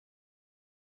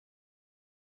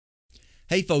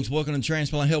Hey folks, welcome to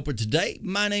Transplant Helper. Today,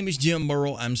 my name is Jim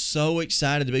Burrell. I'm so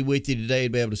excited to be with you today to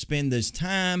be able to spend this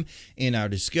time in our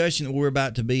discussion that we're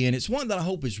about to be in. It's one that I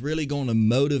hope is really going to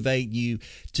motivate you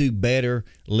to better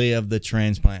live the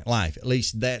transplant life. At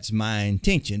least that's my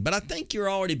intention. But I think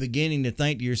you're already beginning to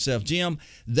think to yourself, Jim,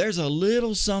 there's a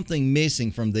little something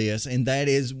missing from this, and that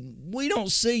is we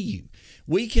don't see you.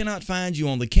 We cannot find you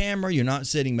on the camera. You're not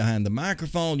sitting behind the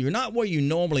microphone. You're not where you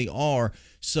normally are.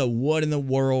 So what in the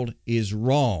world is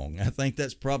wrong? I think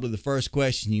that's probably the first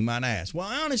question you might ask. Well,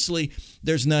 honestly,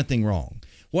 there's nothing wrong.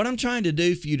 What I'm trying to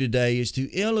do for you today is to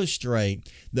illustrate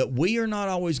that we are not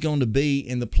always going to be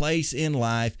in the place in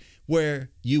life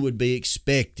where you would be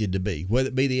expected to be, whether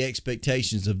it be the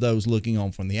expectations of those looking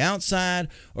on from the outside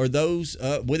or those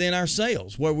within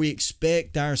ourselves, where we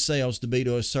expect ourselves to be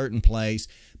to a certain place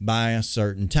by a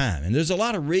certain time. And there's a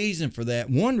lot of reason for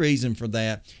that. One reason for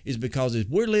that is because if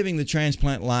we're living the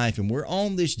transplant life and we're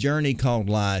on this journey called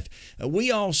life,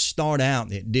 we all start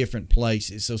out at different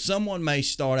places. So someone may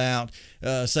start out,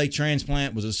 say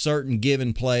transplant was a certain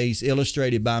given place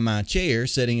illustrated by my chair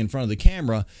sitting in front of the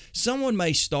camera. Someone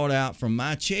may start out from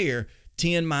my chair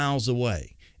 10 miles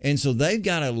away. And so they've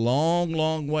got a long,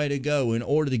 long way to go in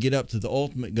order to get up to the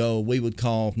ultimate goal we would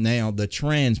call now the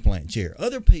transplant chair.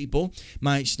 Other people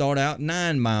might start out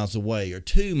 9 miles away or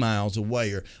 2 miles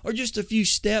away or just a few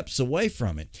steps away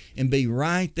from it and be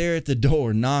right there at the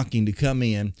door knocking to come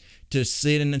in to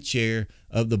sit in the chair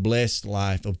of the blessed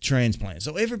life of transplant.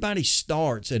 So everybody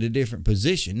starts at a different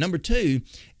position. Number two,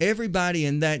 everybody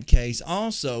in that case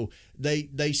also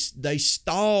they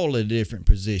stall at a different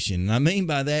position. And I mean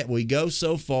by that, we go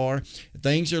so far,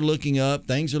 things are looking up,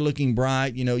 things are looking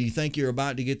bright. You know, you think you're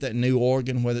about to get that new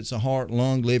organ, whether it's a heart,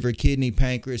 lung, liver, kidney,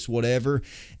 pancreas, whatever,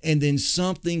 and then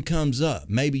something comes up.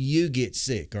 Maybe you get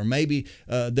sick, or maybe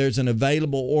there's an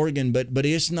available organ, but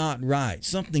it's not right.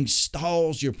 Something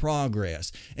stalls your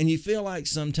progress, and you feel like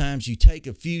sometimes you take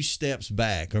a few steps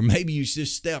back, or maybe you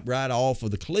just step right off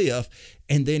of the cliff,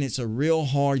 and then it's a real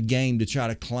hard game to try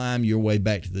to climb your way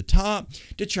back to the top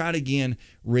to try to again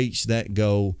reach that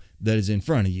goal that is in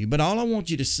front of you. But all I want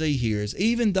you to see here is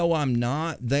even though I'm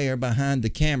not there behind the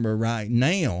camera right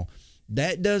now,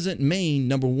 that doesn't mean,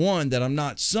 number one, that I'm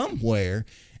not somewhere,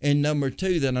 and number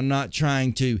two, that I'm not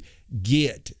trying to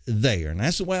get there. And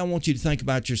that's the way I want you to think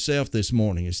about yourself this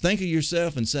morning, is think of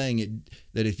yourself and saying it,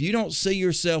 that if you don't see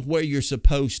yourself where you're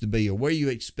supposed to be or where you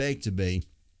expect to be,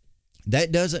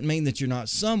 that doesn't mean that you're not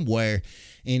somewhere,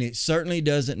 and it certainly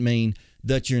doesn't mean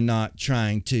that you're not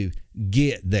trying to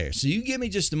get there. So you give me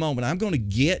just a moment. I'm going to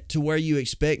get to where you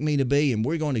expect me to be, and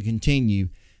we're going to continue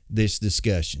this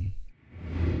discussion.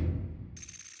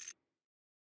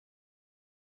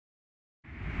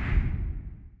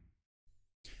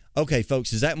 Okay,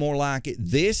 folks, is that more like it?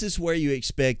 This is where you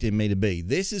expected me to be.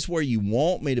 This is where you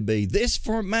want me to be. This,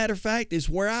 for a matter of fact, is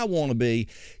where I want to be,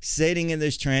 sitting in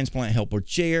this transplant helper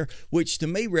chair, which to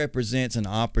me represents an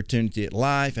opportunity at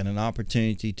life and an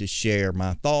opportunity to share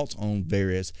my thoughts on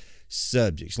various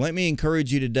subjects. Let me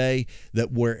encourage you today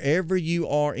that wherever you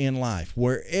are in life,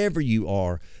 wherever you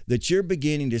are, that you're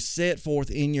beginning to set forth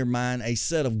in your mind a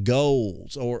set of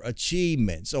goals or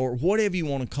achievements or whatever you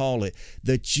want to call it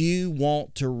that you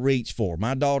want to reach for.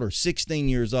 My daughter's 16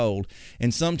 years old,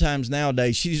 and sometimes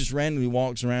nowadays she just randomly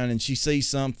walks around and she sees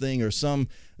something or some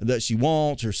that she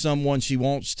wants or someone she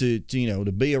wants to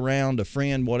be around, a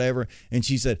friend, whatever, and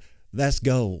she said, that's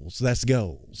goals. That's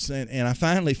goals. And I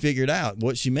finally figured out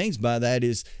what she means by that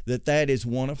is that is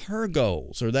one of her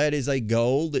goals, or that is a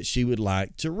goal that she would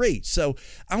like to reach. So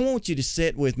I want you to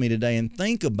sit with me today and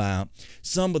think about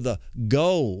some of the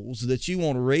goals that you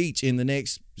want to reach in the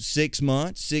next 6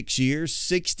 months, 6 years,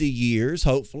 60 years,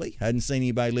 hopefully. I hadn't seen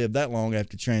anybody live that long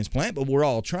after transplant, but we're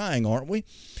all trying, aren't we?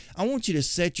 I want you to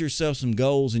set yourself some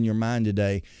goals in your mind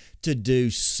today to do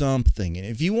something. And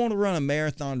if you want to run a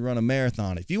marathon, run a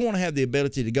marathon. If you want to have the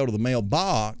ability to go to the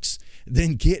mailbox,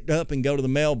 then get up and go to the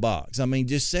mailbox. I mean,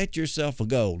 just set yourself a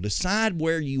goal. Decide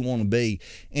where you want to be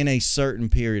in a certain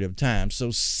period of time.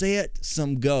 So set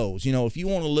some goals. You know, if you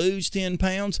want to lose 10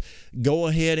 pounds, go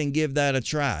ahead and give that a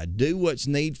try. Do what's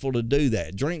needful to do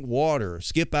that. Drink water.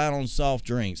 Skip out on soft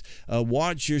drinks.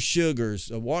 Watch your sugars.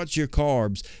 Watch your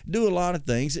carbs. Do a lot of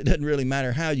things. It doesn't really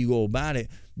matter how you go about it,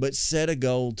 but set a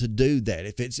goal to do that.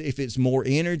 If it's more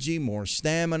energy, more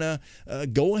stamina,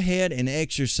 go ahead and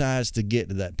exercise to get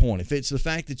to that point. If it's the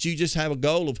fact that you just have a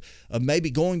goal of maybe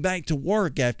going back to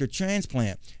work after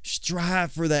transplant,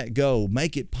 strive for that goal.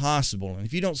 Make it possible. And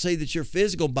if you don't see that your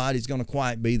physical body is going to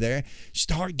quite be there,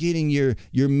 start getting your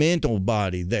mental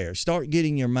body there. Start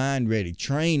getting your mind ready,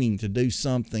 training to do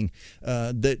something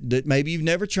that maybe you've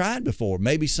never tried before,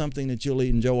 maybe something that you'll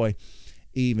enjoy.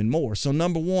 even more. So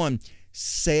number one,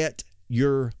 set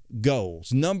your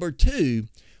goals. Number two,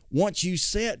 once you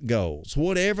set goals,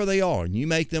 whatever they are, and you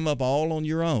make them up all on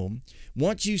your own,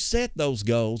 once you set those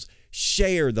goals,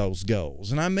 share those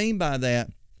goals. And I mean by that,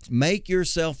 make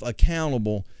yourself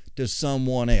accountable to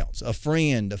someone else, a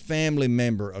friend, a family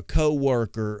member, a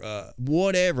coworker,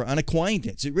 whatever, an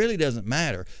acquaintance. It really doesn't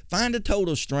matter. Find a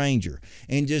total stranger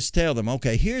and just tell them,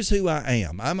 okay, here's who I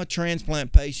am. I'm a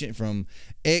transplant patient from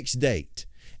X date,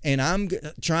 and I'm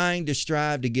trying to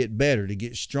strive to get better, to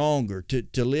get stronger,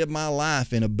 to live my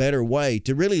life in a better way,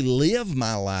 to really live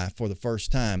my life for the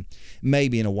first time,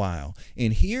 maybe in a while.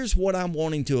 And here's what I'm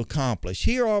wanting to accomplish.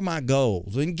 Here are my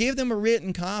goals. And give them a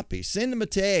written copy. Send them a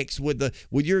text with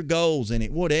your goals in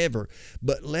it, whatever.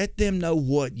 But let them know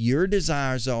what your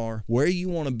desires are, where you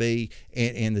want to be,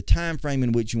 and the time frame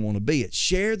in which you want to be at.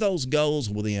 Share those goals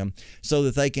with them so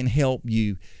that they can help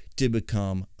you to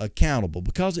become accountable,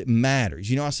 because it matters.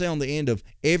 You know, I say on the end of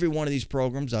every one of these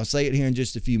programs, I'll say it here in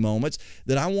just a few moments,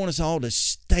 that I want us all to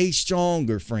stay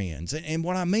stronger, friends. And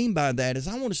what I mean by that is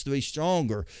I want us to be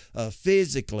stronger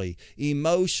physically,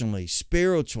 emotionally,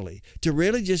 spiritually, to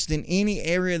really just in any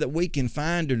area that we can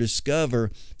find or discover,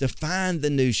 to find the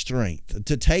new strength,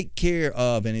 to take care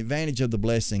of and advantage of the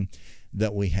blessing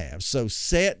that we have. So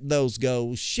set those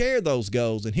goals, share those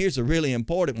goals, and here's a really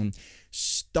important one.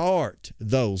 Start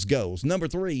those goals. Number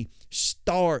three,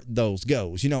 start those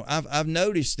goals. You know, I've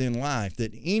noticed in life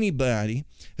that anybody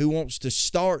who wants to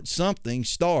start something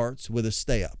starts with a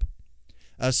step.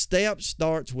 A step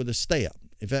starts with a step,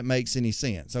 if that makes any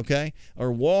sense, okay?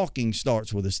 Or walking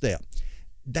starts with a step.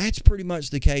 That's pretty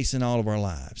much the case in all of our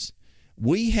lives.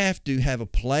 We have to have a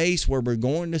place where we're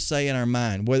going to say in our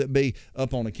mind, whether it be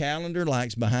up on a calendar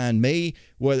like's behind me,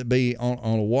 whether it be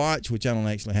on a watch, which I don't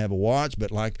actually have a watch,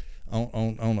 but like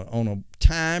on a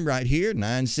time right here,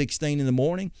 9:16 in the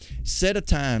morning. Set a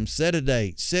time, set a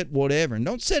date, set whatever, and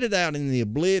don't set it out in the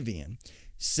oblivion.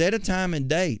 Set a time and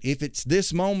date. If it's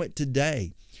this moment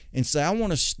today, and say, I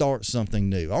want to start something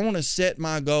new. I want to set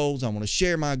my goals. I want to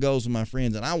share my goals with my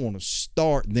friends, and I want to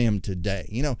start them today.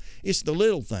 You know, it's the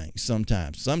little things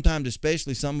sometimes. Sometimes,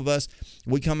 especially some of us,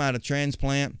 we come out of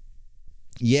transplant.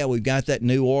 Yeah, we've got that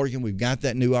new organ. We've got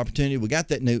that new opportunity. We got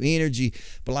that new energy.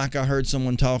 But like I heard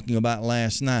someone talking about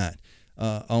last night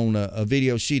on a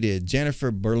video she did,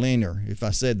 Jennifer Berliner, if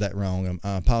I said that wrong,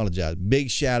 I apologize.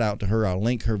 Big shout out to her. I'll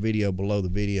link her video below the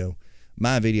video,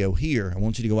 my video here. I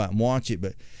want you to go out and watch it.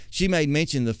 But she made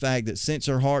mention of the fact that since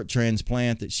her heart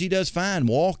transplant that she does fine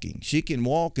walking. She can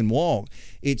walk and walk.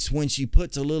 It's when she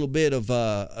puts a little bit of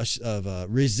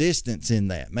resistance in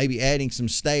that, maybe adding some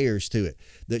stairs to it,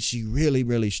 that she really,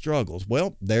 really struggles.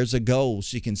 Well, there's a goal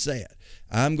she can set.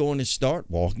 I'm going to start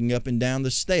walking up and down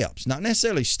the steps. Not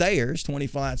necessarily stairs, 20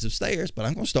 flights of stairs, but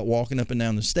I'm going to start walking up and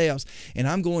down the steps, and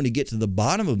I'm going to get to the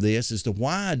bottom of this as to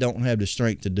why I don't have the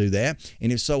strength to do that,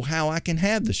 and if so, how I can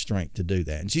have the strength to do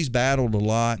that. And she's battled a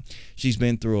lot. She's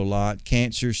been through a lot,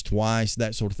 cancers twice,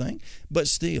 that sort of thing, but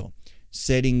still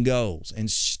setting goals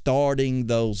and starting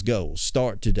those goals.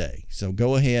 Start today. So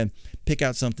go ahead, pick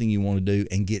out something you want to do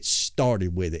and get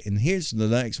started with it. And here's the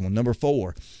next one, number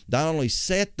 4. Not only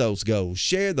set those goals,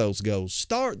 share those goals,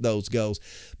 start those goals,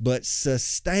 but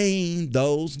sustain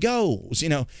those goals. You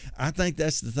know, I think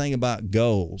that's the thing about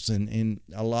goals. And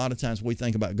a lot of times we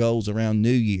think about goals around New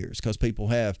Year's because people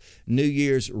have New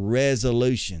Year's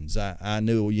resolutions. I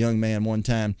knew a young man one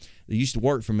time that used to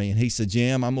work for me, and he said,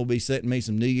 Jim, I'm going to be setting me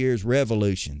some New Year's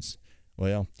revolutions.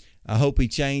 Well, I hope he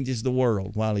changes the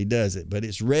world while he does it, but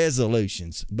it's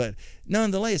resolutions. But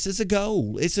nonetheless, it's a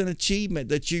goal. It's an achievement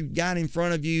that you got in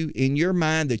front of you in your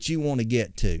mind that you want to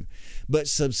get to. But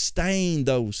sustain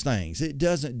those things. It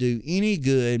doesn't do any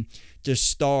good to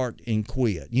start and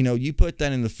quit. You know, you put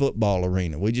that in the football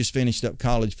arena. We just finished up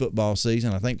college football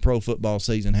season. I think pro football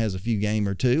season has a few game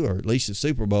or two, or at least a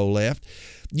Super Bowl left.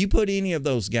 You put any of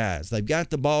those guys, they've got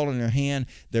the ball in their hand,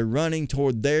 they're running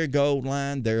toward their goal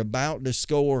line, they're about to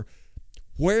score.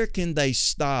 Where can they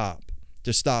stop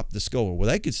to stop the score? Well,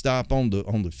 they could stop on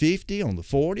the 50, on the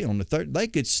 40, on the 30. They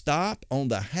could stop on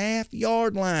the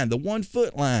half-yard line, the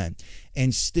 1-foot line,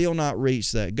 and still not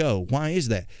reach that goal. Why is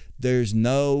that? There's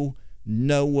no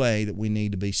way that we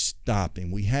need to be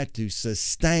stopping. We have to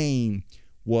sustain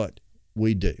what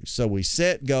we do. So we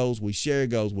set goals, we share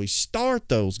goals, we start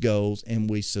those goals, and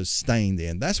we sustain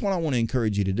them. That's what I want to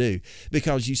encourage you to do,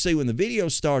 because you see, when the video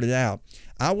started out,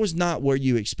 I was not where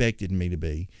you expected me to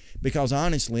be, because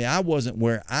honestly, I wasn't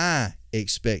where I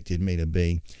expected me to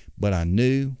be, but I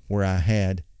knew where I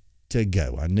had to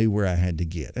go. I knew where I had to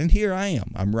get. And here I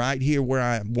am. I'm right here where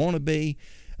I want to be,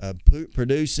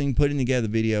 producing, putting together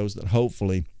videos that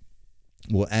hopefully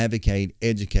will advocate,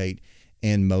 educate,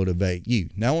 and motivate you.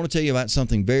 Now, I want to tell you about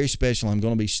something very special. I'm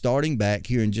going to be starting back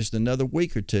here in just another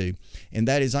week or two, and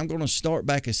that is I'm going to start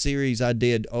back a series I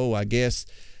did, I guess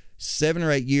 7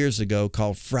 or 8 years ago,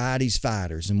 called Friday's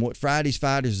Fighters. And what Friday's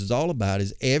Fighters is all about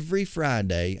is every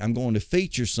Friday I'm going to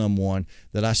feature someone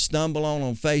that I stumble on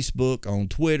Facebook, on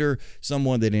Twitter,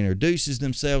 someone that introduces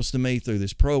themselves to me through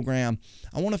this program.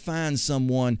 I want to find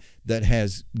someone that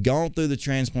has gone through the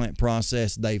transplant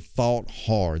process. They fought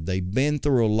hard. They've been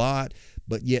through a lot,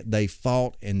 but yet they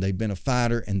fought and they've been a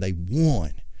fighter and they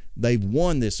won. They've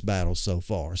won this battle so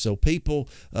far. So people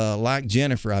like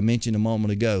Jennifer, I mentioned a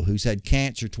moment ago, who's had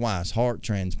cancer twice, heart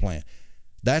transplant.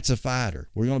 That's a fighter.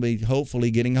 We're going to be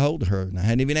hopefully getting a hold of her. And I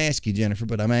hadn't even asked you, Jennifer,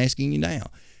 but I'm asking you now.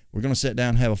 We're going to sit down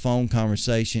and have a phone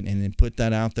conversation and then put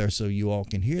that out there so you all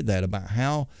can hear that about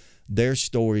how their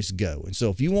stories go. And so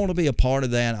if you want to be a part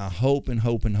of that, I hope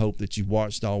that you've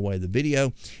watched all the way the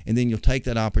video, and then you'll take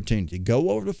that opportunity.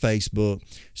 Go over to Facebook,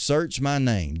 search my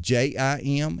name,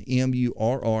 JIMMURRELL.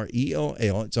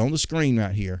 It's on the screen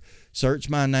right here. Search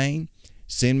my name.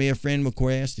 Send me a friend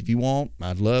request if you want.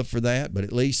 I'd love for that, but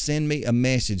at least send me a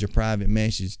message, a private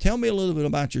message. Tell me a little bit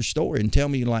about your story and tell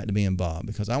me you'd like to be involved,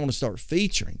 because I want to start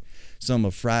featuring some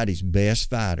of Friday's best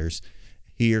fighters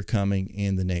here coming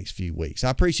in the next few weeks.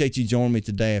 I appreciate you joining me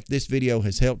today. If this video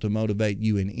has helped to motivate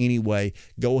you in any way,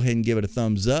 go ahead and give it a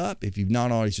thumbs up. If you've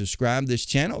not already subscribed to this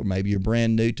channel, or maybe you're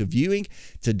brand new to viewing,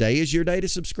 today is your day to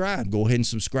subscribe. Go ahead and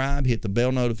subscribe, hit the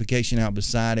bell notification out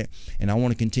beside it, and I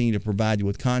want to continue to provide you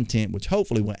with content which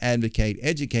hopefully will advocate,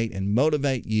 educate, and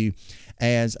motivate you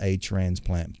as a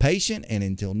transplant patient. And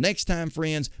until next time,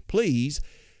 friends, please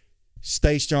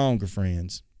stay stronger,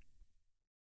 friends.